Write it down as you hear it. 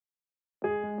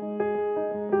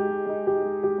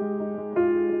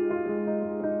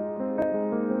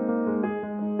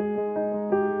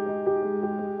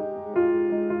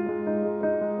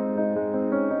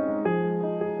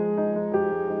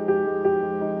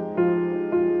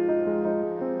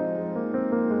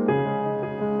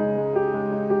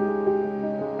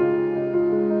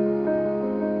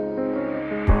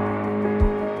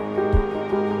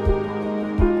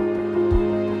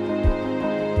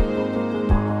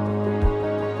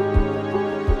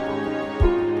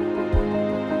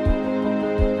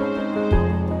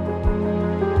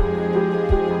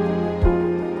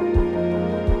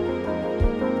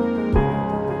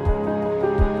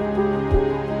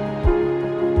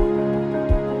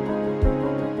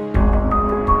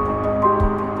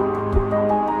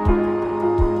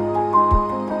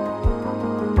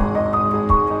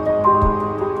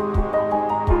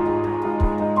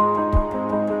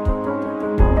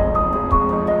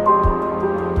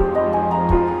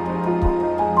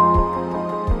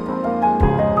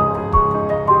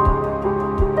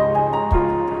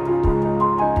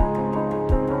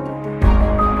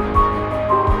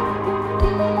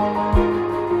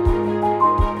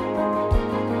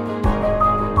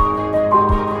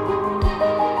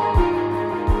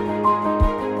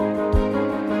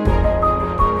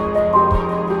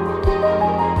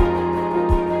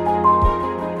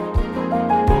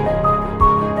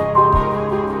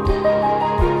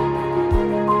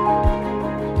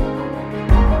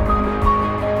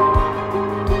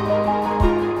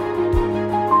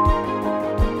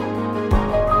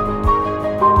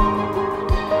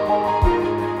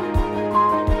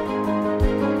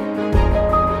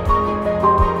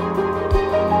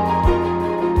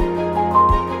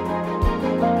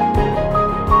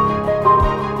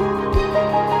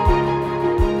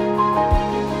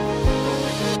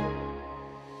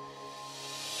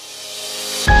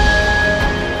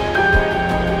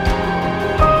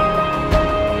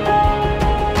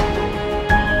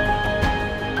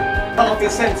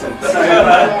longer sentence. So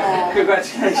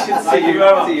congratulations to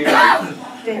you.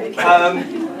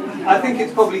 I think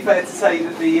it's probably fair to say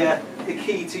that the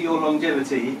key to your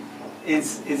longevity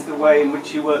is the way in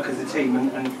which you work as a team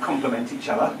and complement each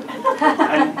other.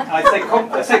 And I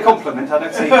say compliment, I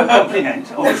don't say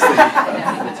compliment, obviously.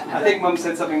 I think Mum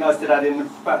said something nice to Dad in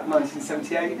about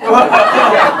 1978.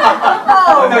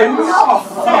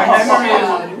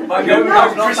 I got no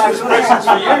Christmas presents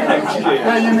for you next year.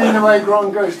 No, you mean the way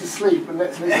Gron goes to sleep and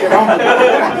lets me get on with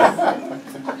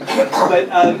it. But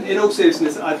in all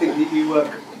seriousness, I think that you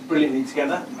work brilliantly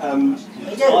together.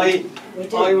 I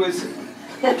was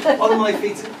on my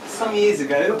feet some years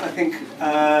ago, I think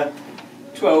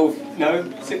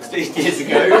 16 years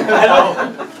ago,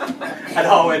 at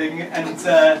our wedding, and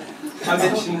I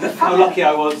mentioned how lucky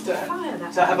I was to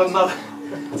have a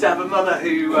mother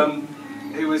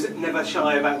who was never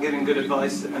shy about giving good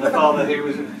advice, and a father who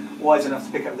was wise enough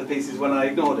to pick up the pieces when I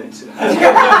ignored it.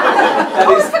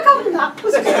 I've forgotten that.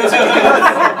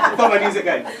 Thought I'd use it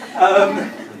again.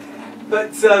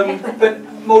 But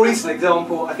more recent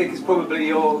example, I think, is probably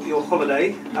your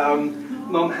holiday.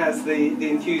 Mum has the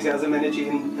enthusiasm, energy,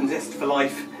 and zest for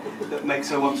life that makes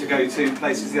her want to go to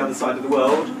places the other side of the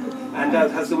world, and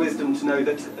Dad has the wisdom to know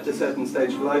that at a certain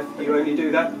stage of life you only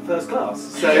do that first class.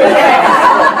 So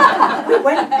We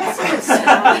went business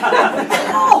class.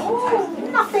 Oh,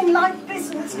 nothing like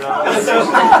business class.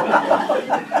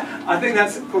 I think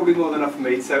that's probably more than enough for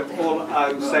me. So all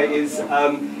I would say is,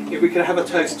 if we could have a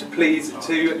toast, please,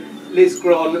 to Liz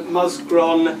Gron, Muzz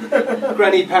Gron,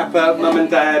 Granny Papa, Mum and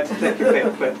Dad. Take your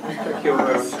pick, but thank you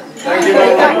very much. Thank you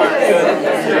very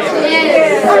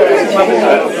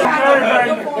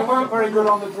They weren't very good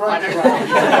on the drugs.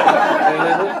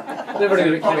 They're very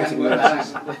good at counting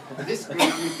words. This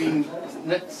group, we've been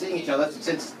seeing each other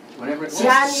since whenever it was.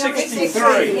 January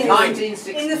 63.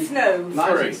 1963. In the snow.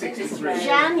 1963.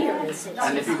 January 63.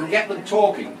 And if you can get them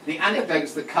talking, the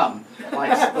anecdotes that come,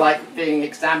 like being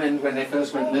examined when they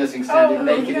first went nursing, standing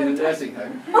naked in a nursing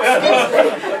home.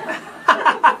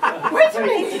 Wait a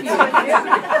minute.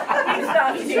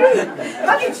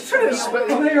 But it's true. Well,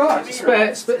 there you are.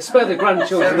 Spare the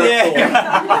grandchildren.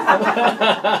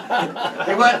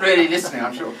 They weren't really listening,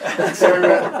 I'm sure. So,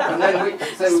 and then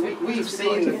we've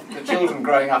seen the children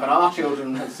growing up, and our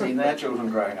children have seen their children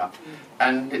growing up,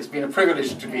 and it's been a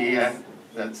privilege to be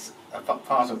that's a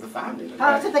part of the family.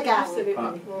 Part of the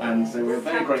gang. And so we're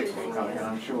very grateful for coming, and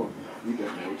I'm sure you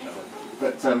don't know each other.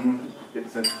 But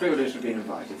it's a privilege to be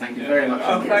invited. Thank you very much.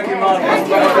 Oh, thank you,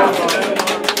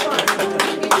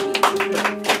 Mark.